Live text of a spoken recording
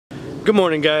Good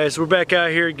morning, guys. We're back out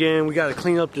here again. We gotta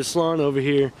clean up this lawn over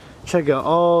here. Check out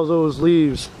all those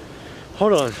leaves.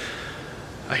 Hold on.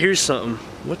 I hear something.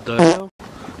 What the hell?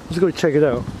 Let's go check it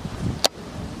out.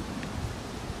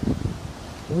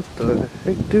 What the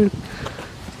heck, dude?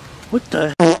 What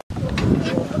the heck?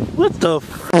 What the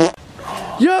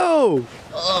f? Yo!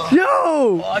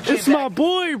 Yo! It's my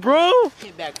boy, bro!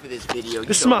 Came back for this video.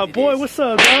 It's my boy. What's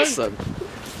up, guys? What's up?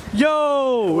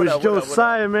 Yo! It's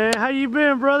Josiah, man. How you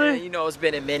been, brother? Man, you know, it's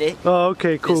been a minute. Oh,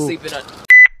 okay, cool. Been sleeping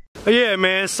on. Yeah,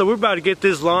 man, so we're about to get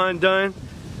this lawn done.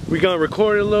 We're gonna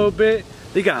record it a little bit.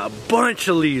 They got a bunch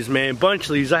of leaves, man, bunch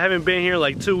of leaves. I haven't been here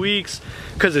like 2 weeks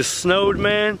because it snowed,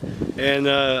 man. And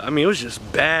I mean, it was just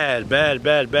bad.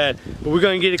 But we're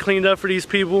gonna get it cleaned up for these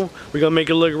people. We're gonna make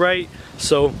it look right.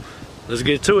 So let's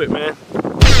get to it, man.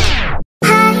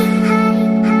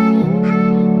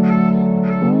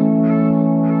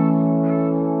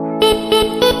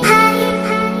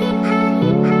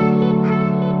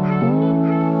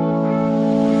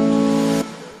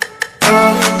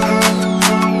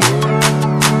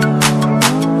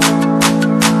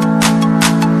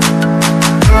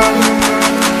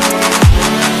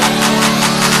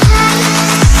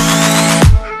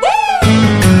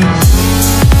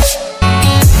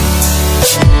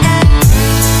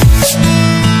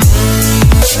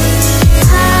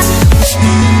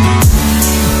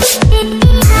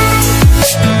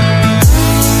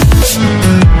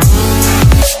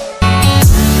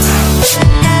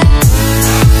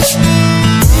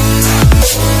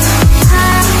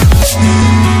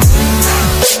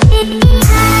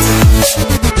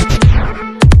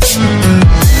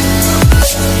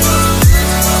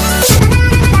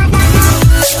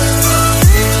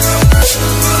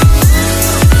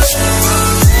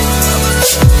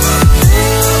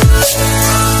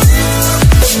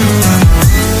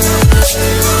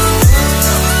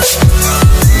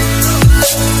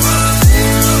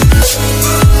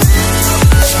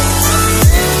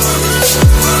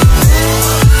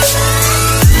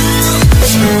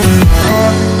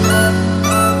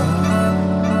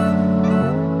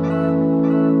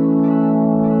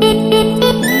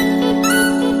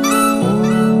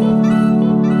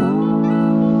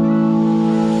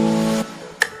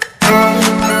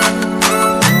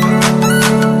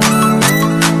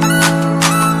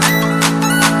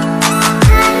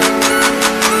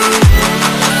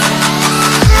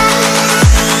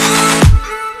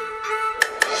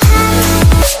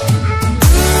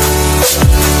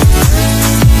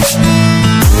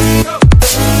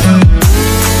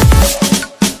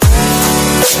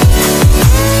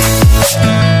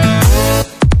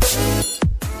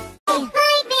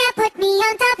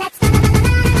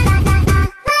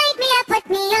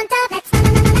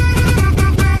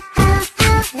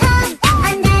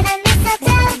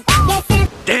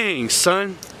 Dang,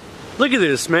 son. Look at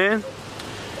this, man.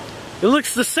 It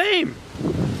looks the same.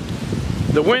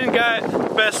 The wind got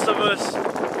the best of us.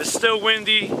 It's still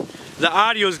windy. The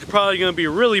audio is probably going to be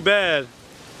really bad.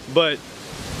 But,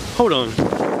 hold on.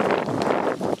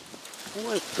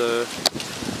 What the?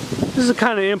 This is the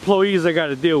kind of employees I got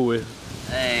to deal with.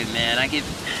 Hey, man, I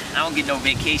don't get no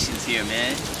vacations here,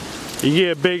 man. You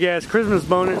get a big ass Christmas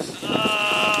bonus.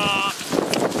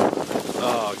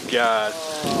 Oh, God.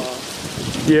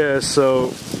 Yeah, so,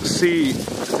 see,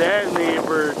 that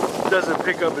neighbor doesn't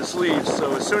pick up his leaves,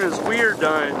 so as soon as we're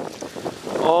done,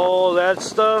 all that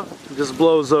stuff just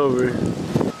blows over.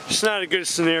 It's not a good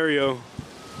scenario.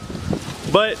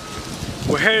 But,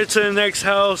 we're headed to the next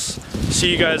house.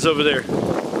 See you guys over there.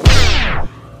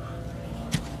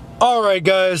 Alright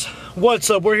guys, what's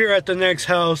up? We're here at the next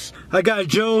house. I got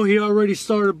Joe, he already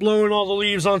started blowing all the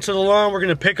leaves onto the lawn. We're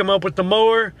gonna pick them up with the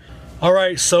mower.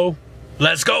 Alright, so,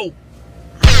 let's go!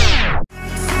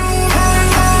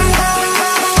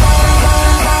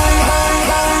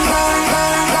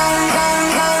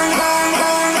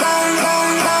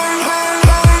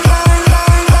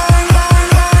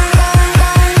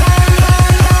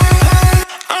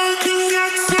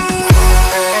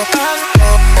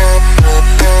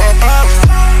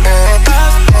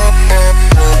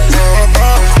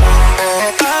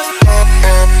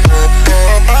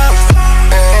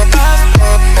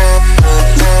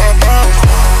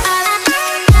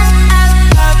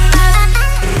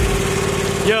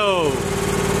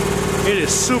 It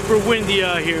is super windy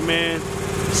out here, man.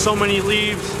 So many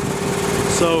leaves.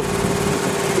 So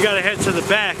we gotta head to the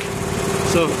back.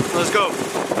 So let's go.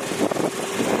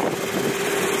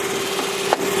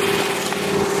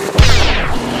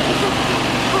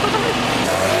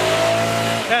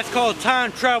 That's called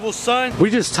time travel, son. We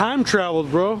just time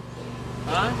traveled, bro.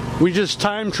 Huh? We just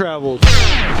time traveled.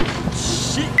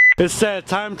 Shit. It's that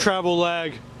time travel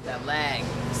lag. That lag.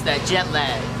 It's that jet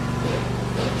lag.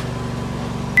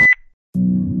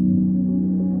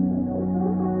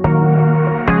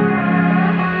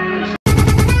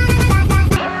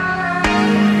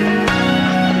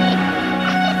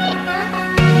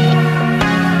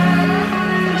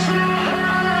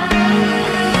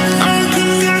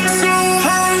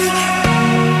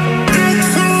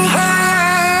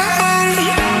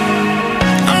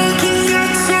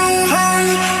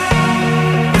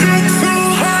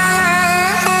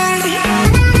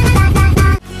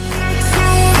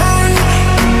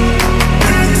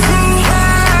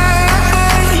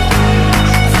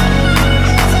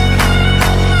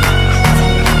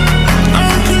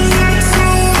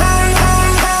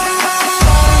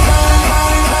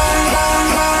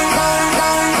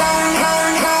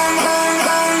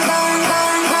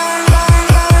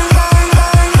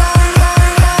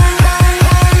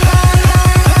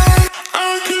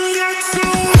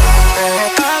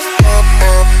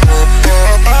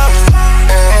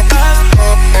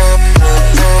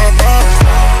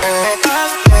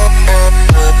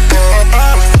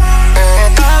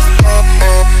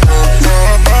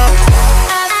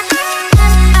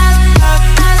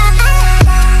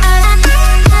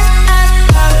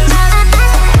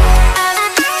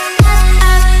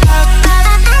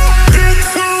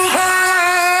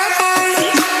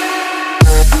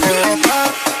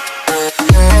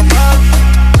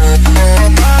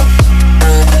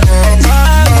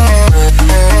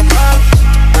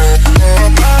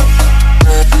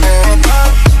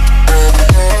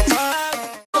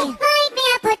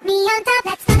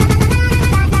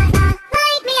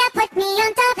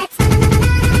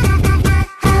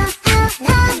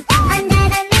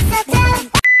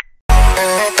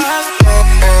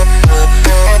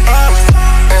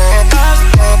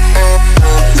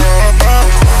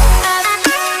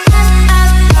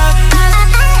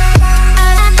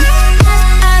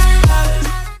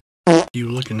 You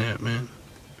looking at, man?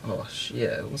 Oh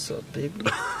shit, what's up, baby?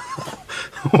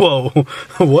 Whoa,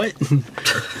 what?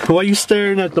 Why you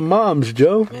staring at the moms,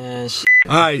 Joe? Man, shit.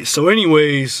 Alright, so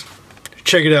anyways,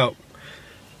 check it out.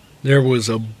 There was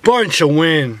a bunch of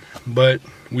wind, but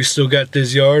we still got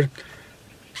this yard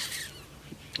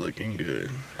looking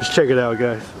good. Let's check it out,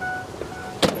 guys.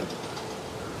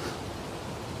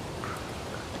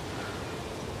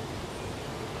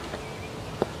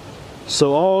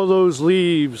 So all those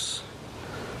leaves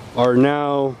are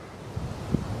now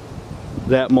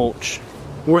that mulch.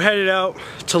 We're headed out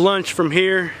to lunch from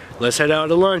here. Let's head out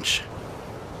to lunch.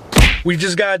 We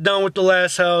just got done with the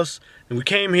last house and we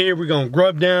came here. We're gonna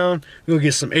grub down. We're gonna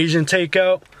get some Asian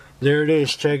takeout. There it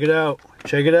is. Check it out.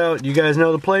 Check it out. You guys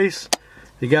know the place?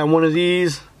 They got one of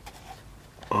these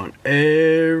on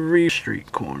every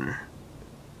street corner.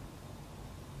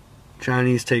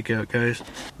 Chinese takeout, guys.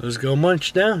 Let's go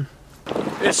munch down.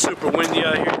 It's super windy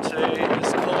out here today.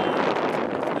 It's cold.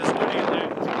 There's no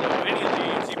any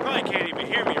leaves. You probably can't even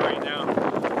hear me right now.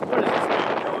 What is this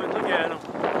man doing? Look at him.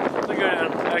 Look at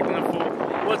him acting a fool.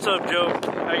 What's up, Joe?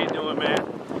 How you doing, man?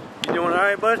 You doing all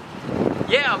right, bud?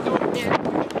 Yeah, I'm doing it.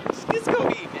 Let's go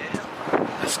eat, man.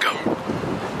 Let's go.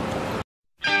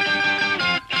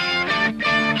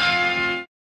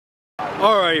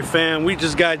 Alright, fam. We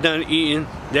just got done eating.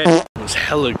 That was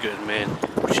hella good, man.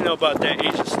 What you know about that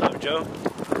Asian stuff, Joe?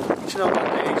 What you know about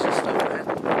that Asian stuff, man?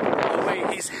 Oh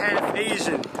wait, he's half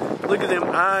Asian. Look at them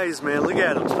eyes, man. Look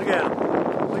at him. Look at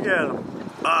him. Look at him.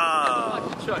 Ah.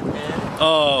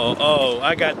 Oh,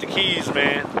 I got the keys,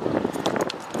 man.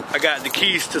 I got the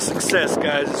keys to success,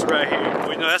 guys. It's right here.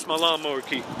 Wait, no, that's my lawnmower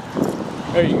key.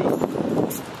 There you go.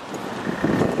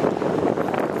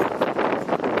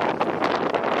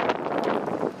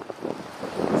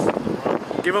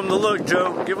 Give him the look,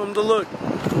 Joe. Give him the look.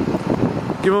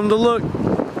 Give him the look.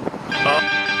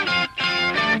 Oh.